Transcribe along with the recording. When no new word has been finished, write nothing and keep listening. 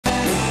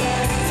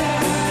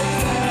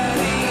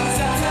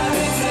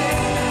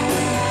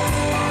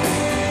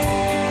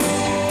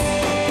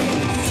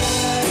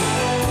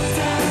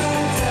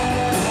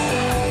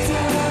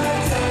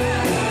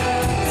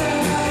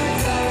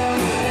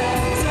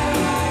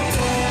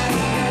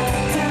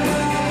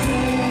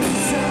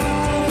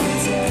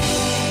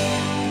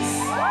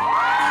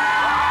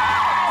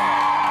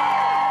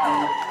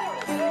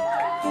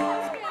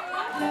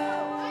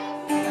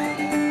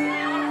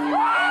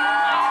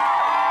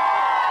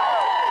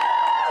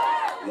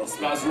It's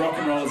about as rock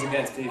and roll as it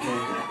gets, people.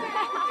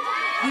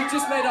 You've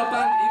just made our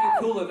band even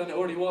cooler than it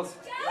already was.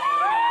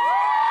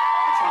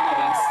 I'll try my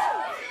best.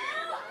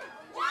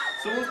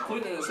 Someone's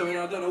pointing at something,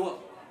 I don't know what.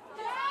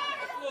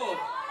 Oh,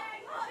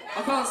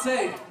 I can't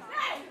see.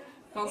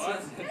 Can't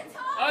see.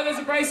 Oh, there's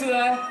a bracelet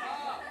there.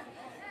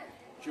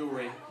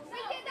 Jewellery.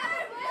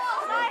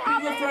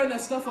 People are throwing their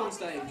stuff on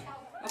stage.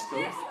 That's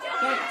cool.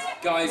 Thanks.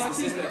 Guys, this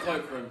isn't a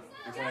cloakroom.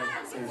 Okay,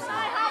 seriously.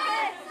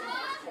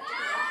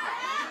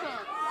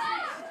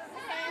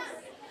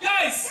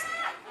 Guys!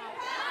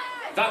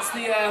 That's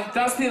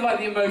the like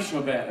the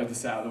emotional bit of the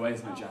set out of the way,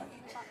 isn't it, Jack?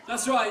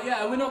 That's right,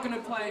 yeah, we're not going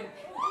to play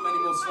many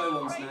more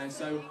slow ones now,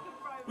 so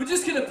we're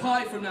just going to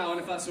party from now on,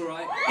 if that's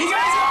alright. You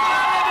guys are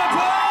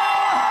Liverpool!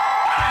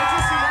 I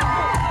just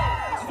remembered.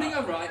 Do you think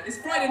I'm right? It's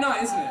Friday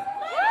night, isn't it?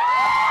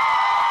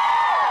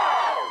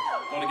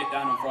 Gotta get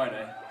down on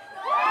Friday.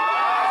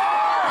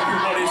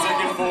 Everybody's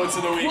looking forward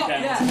to the weekend. What?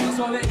 Yeah, that's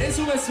what I mean. It's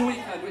almost the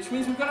weekend, which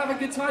means we've got to have a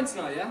good time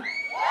tonight, yeah?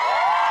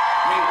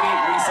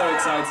 We so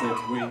excited.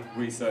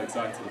 We so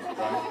excited,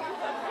 right?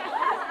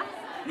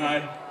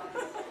 No.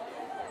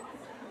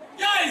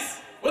 Guys!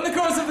 When the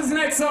chorus of this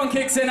next song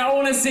kicks in, I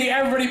want to see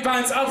everybody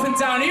bounce up and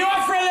down. Are you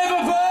up for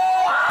Liverpool?